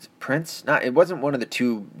 Was it Prince? It wasn't one of the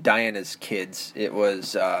 2 Diana's kids. It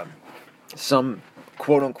was some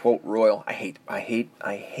quote-unquote royal. I hate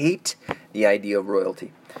the idea of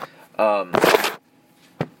royalty. When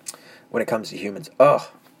it comes to humans. Ugh.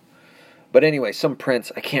 But anyway, some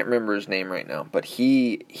prince, I can't remember his name right now, but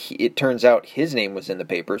he it turns out his name was in the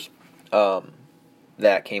papers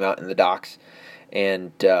that came out in the docs,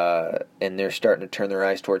 and they're starting to turn their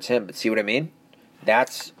eyes towards him. But see what I mean?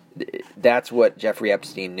 That's what Jeffrey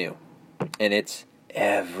Epstein knew, and it's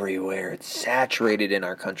everywhere. It's saturated in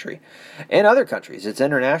our country and other countries. It's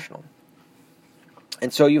international.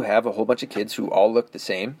 And so you have a whole bunch of kids who all look the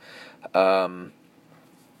same.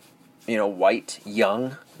 White,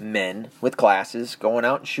 young men with glasses going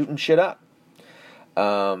out and shooting shit up.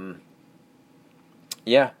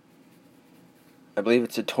 Yeah. I believe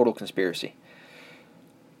it's a total conspiracy.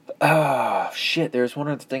 Shit, there's one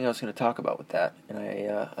other thing I was going to talk about with that, and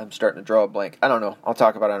I'm starting to draw a blank. I don't know. I'll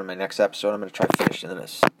talk about it in my next episode. I'm going to try finishing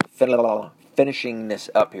this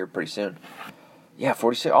up here pretty soon. Yeah,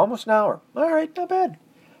 46, almost an hour. All right, not bad.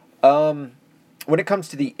 When it comes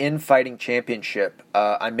to the infighting championship,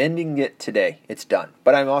 I'm ending it today. It's done.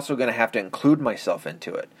 But I'm also going to have to include myself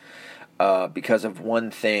into it because of one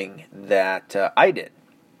thing that I did,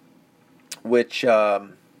 which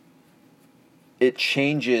it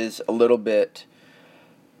changes a little bit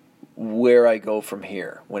where I go from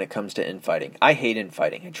here when it comes to infighting. I hate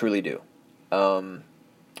infighting. I truly do.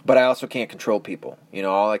 But I also can't control people.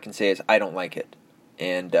 All I can say is I don't like it.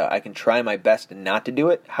 And I can try my best not to do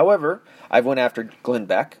it. However, I've went after Glenn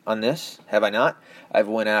Beck on this, have I not? I've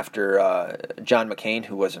went after John McCain,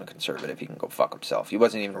 who wasn't a conservative. He can go fuck himself. He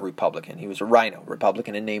wasn't even a Republican. He was a rhino,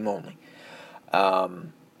 Republican in name only.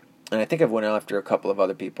 And I think I've went after a couple of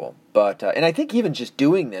other people. But and I think even just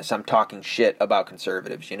doing this, I'm talking shit about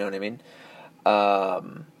conservatives. You know what I mean?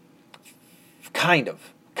 Kind of.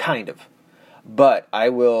 But I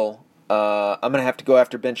will... I'm going to have to go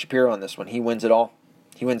after Ben Shapiro on this one. He wins it all.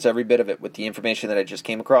 He wins every bit of it with the information that I just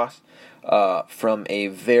came across from a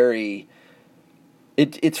very...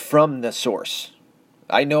 It's from the source.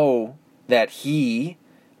 I know that he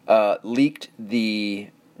leaked the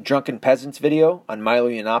Drunken Peasants video on Milo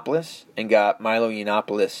Yiannopoulos and got Milo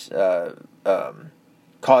Yiannopoulos...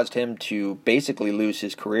 caused him to basically lose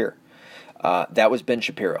his career. That was Ben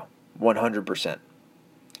Shapiro. 100%.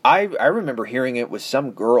 I remember hearing it was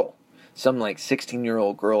some girl. Some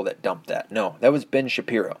 16-year-old girl that dumped that. No, that was Ben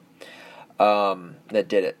Shapiro that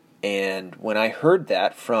did it. And when I heard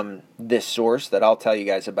that from this source that I'll tell you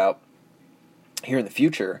guys about here in the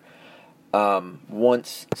future,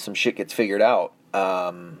 once some shit gets figured out,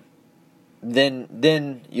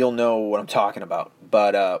 then you'll know what I'm talking about.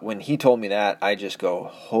 But when he told me that, I just go,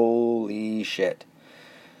 holy shit.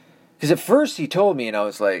 Because at first he told me, and I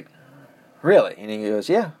was like, really? And he goes,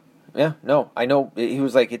 yeah, no, I know. He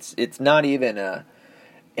was like, it's not even a...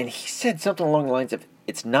 And he said something along the lines of,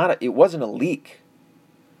 it wasn't a leak.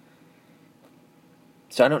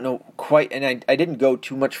 So I don't know quite, and I didn't go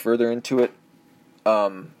too much further into it,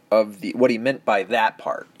 of what he meant by that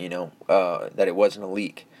part, that it wasn't a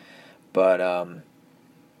leak. But,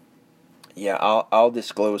 yeah, I'll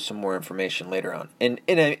disclose some more information later on. And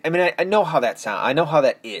I know how that sounds. I know how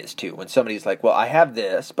that is, too. When somebody's like, well, I have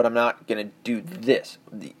this, but I'm not going to do this.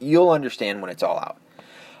 You'll understand when it's all out.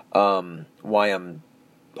 Why I'm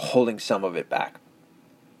holding some of it back.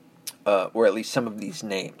 Or at least some of these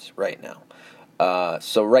names right now.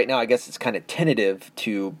 So right now, I guess it's kind of tentative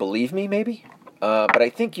to believe me, maybe. But I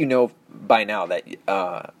think you know by now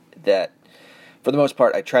that for the most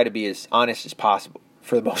part, I try to be as honest as possible.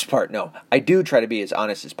 For the most part, no. I do try to be as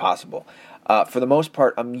honest as possible. For the most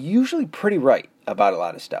part, I'm usually pretty right about a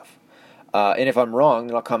lot of stuff. And if I'm wrong,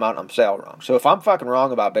 then I'll come out and I'll say I'm wrong. So if I'm fucking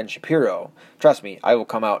wrong about Ben Shapiro, trust me, I will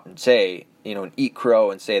come out and say, and eat crow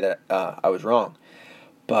and say that I was wrong.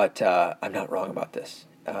 But I'm not wrong about this.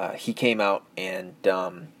 He came out and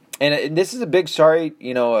this is a big sorry,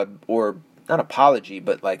 or not apology,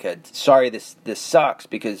 but like a sorry, this sucks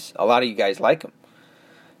because a lot of you guys like him.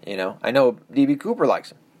 You know, I know DB Cooper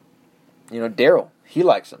likes him. You know, Daryl, he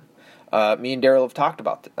likes him. Me and Daryl have talked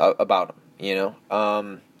about him. You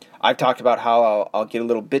know, I've talked about how I'll get a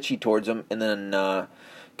little bitchy towards him and then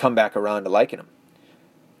come back around to liking him.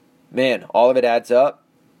 Man, all of it adds up,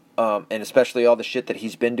 and especially all the shit that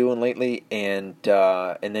he's been doing lately, and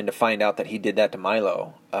then to find out that he did that to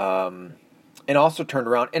Milo, and also turned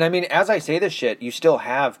around. And I mean, as I say this shit, you still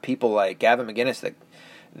have people like Gavin McInnes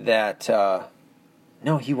that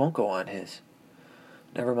no, he won't go on his.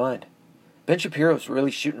 Never mind. Ben Shapiro's really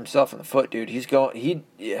shooting himself in the foot, dude.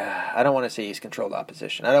 I don't want to say he's controlled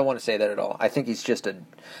opposition. I don't want to say that at all. I think he's just an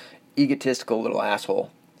egotistical little asshole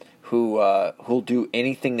who'll do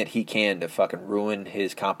anything that he can to fucking ruin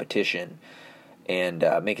his competition and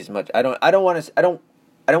make as much. I don't want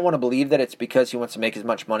to believe that it's because he wants to make as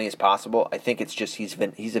much money as possible. I think it's just he's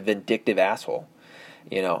a vindictive asshole.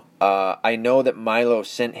 You know, I know that Milo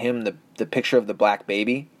sent him the picture of the black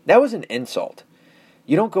baby. That was an insult.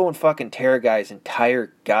 You don't go and fucking tear a guy's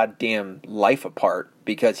entire goddamn life apart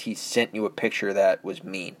because he sent you a picture that was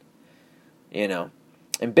mean. You know.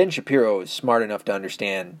 And Ben Shapiro is smart enough to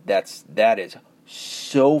understand that is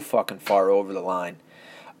so fucking far over the line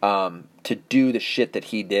to do the shit that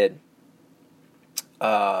he did.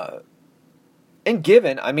 And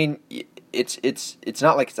given, I mean, it's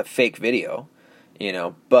not like it's a fake video, you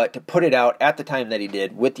know, but to put it out at the time that he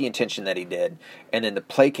did with the intention that he did, and then to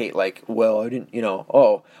placate like, well, I didn't, you know,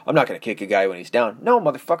 oh, I'm not going to kick a guy when he's down. No,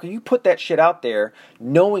 motherfucker, you put that shit out there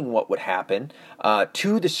knowing what would happen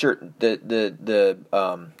to the certain,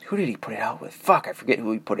 who did he put it out with? Fuck, I forget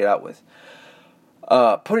who he put it out with.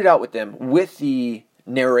 Put it out with them with the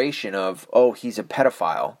narration of, oh, he's a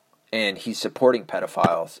pedophile and he's supporting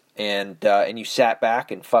pedophiles, and you sat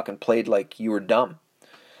back and fucking played like you were dumb.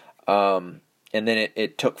 And then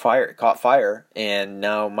it took fire, it caught fire, and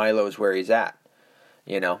now Milo's where he's at,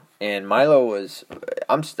 you know. And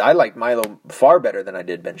I liked Milo far better than I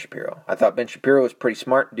did Ben Shapiro. I thought Ben Shapiro was pretty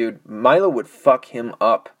smart, dude. Milo would fuck him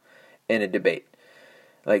up in a debate.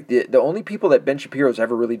 Like the only people that Ben Shapiro's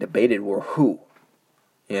ever really debated were who,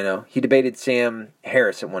 you know. He debated Sam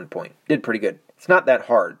Harris at one point, did pretty good. It's not that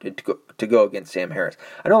hard to go against Sam Harris.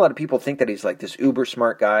 I know a lot of people think that he's like this uber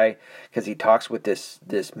smart guy because he talks with this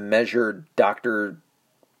measured doctor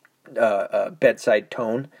bedside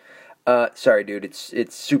tone. Sorry, dude.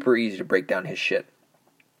 It's super easy to break down his shit.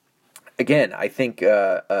 Again, I think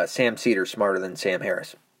Sam Cedar's smarter than Sam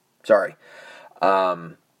Harris. Sorry.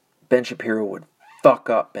 Ben Shapiro would fuck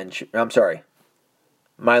up I'm sorry.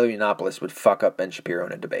 Milo Yiannopoulos would fuck up Ben Shapiro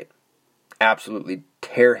in a debate. Absolutely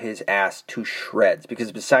tear his ass to shreds,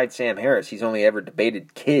 because besides Sam Harris, he's only ever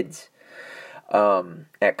debated kids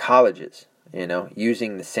at colleges, you know,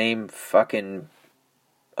 using the same fucking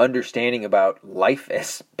understanding about life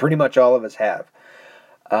as pretty much all of us have,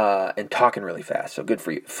 and talking really fast. So good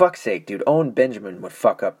for you. Fuck's sake, dude. Owen Benjamin would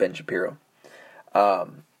fuck up Ben Shapiro.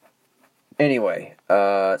 Anyway,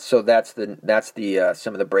 so that's the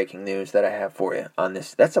some of the breaking news that I have for you on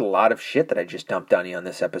this. That's a lot of shit that I just dumped on you on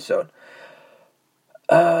this episode.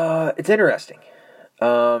 It's interesting.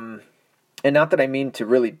 And not that I mean to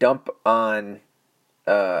really dump on,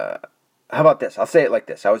 how about this? I'll say it like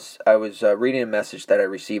this. I was reading a message that I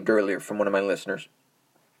received earlier from one of my listeners,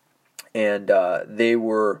 and they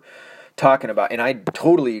were talking about, and I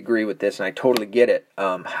totally agree with this, and I totally get it,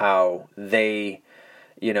 how they,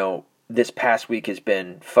 you know, this past week has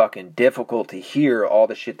been fucking difficult to hear all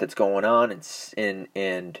the shit that's going on,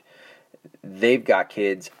 and they've got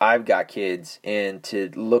kids, I've got kids, and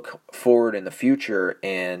to look forward in the future,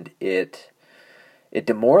 and it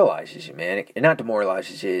demoralizes you, man. It not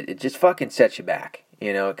demoralizes you, it just fucking sets you back.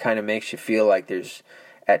 You know, it kind of makes you feel like there's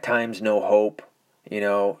at times no hope. You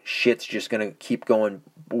know, shit's just gonna keep going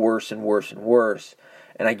worse and worse and worse,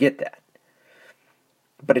 and I get that.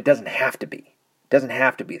 But it doesn't have to be. It doesn't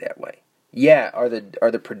have to be that way. Yeah, are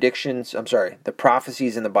the predictions, the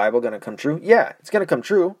prophecies in the Bible going to come true? Yeah, it's going to come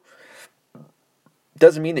true.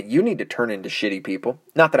 Doesn't mean that you need to turn into shitty people.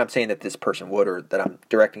 Not that I'm saying that this person would, or that I'm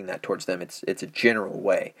directing that towards them. It's a general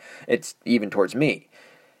way. It's even towards me.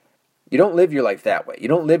 You don't live your life that way. You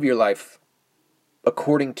don't live your life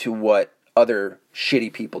according to what other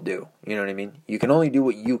shitty people do. You know what I mean? You can only do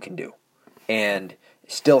what you can do, and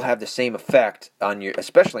still have the same effect on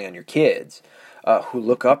especially on your kids, who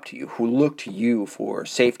look up to you, who look to you for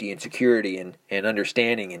safety and security and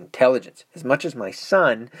understanding and intelligence. As much as my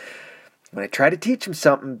son, when I try to teach him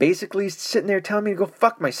something, basically he's sitting there telling me to go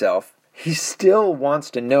fuck myself, he still wants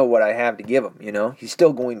to know what I have to give him, you know? He's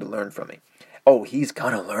still going to learn from me. oh, he's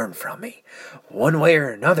gonna learn from me, one way or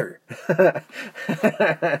another.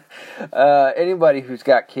 Anybody who's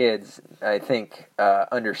got kids, I think,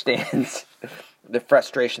 understands the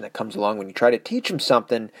frustration that comes along when you try to teach them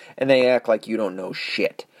something and they act like you don't know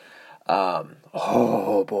shit.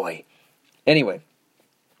 Oh boy. Anyway,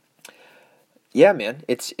 yeah, man,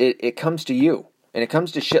 it comes to you, and it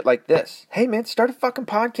comes to shit like this. Hey, man, start a fucking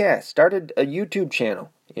podcast, start a YouTube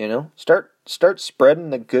channel. Start spreading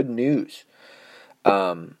the good news.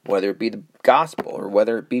 Whether it be the gospel or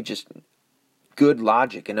whether it be just good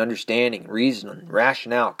logic and understanding, reasoning,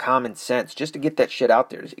 rationale, common sense, just to get that shit out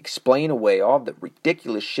there, to explain away all the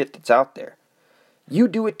ridiculous shit that's out there. You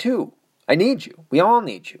do it too. I need you. We all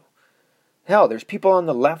need you. Hell, there's people on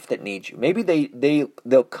the left that need you. Maybe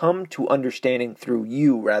they'll come to understanding through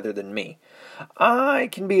you rather than me. I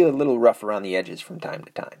can be a little rough around the edges from time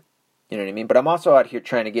to time. You know what I mean? But I'm also out here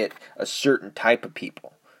trying to get a certain type of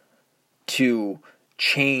people to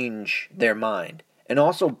change their mind and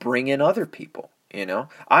also bring in other people.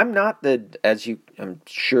 I'm not I'm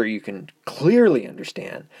sure you can clearly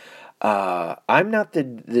understand. I'm not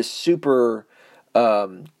the super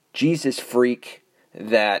Jesus freak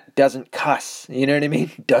that doesn't cuss, you know what I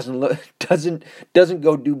mean? Doesn't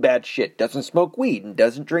go do bad shit, doesn't smoke weed, and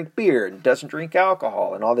doesn't drink beer, and doesn't drink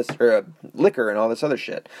alcohol, and all this liquor, and all this other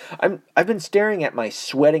shit. I've been staring at my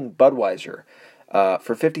sweating Budweiser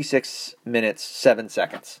for 56 minutes 7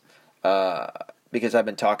 seconds because I've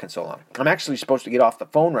been talking so long. I'm actually supposed to get off the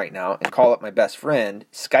phone right now and call up my best friend,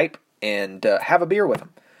 Skype, and have a beer with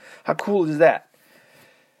him. How cool is that?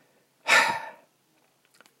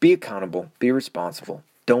 Be accountable. Be responsible.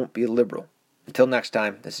 Don't be a liberal. Until next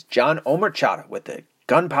time, this is John Omerchada with the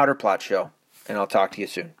Gunpowder Plot Show, and I'll talk to you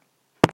soon.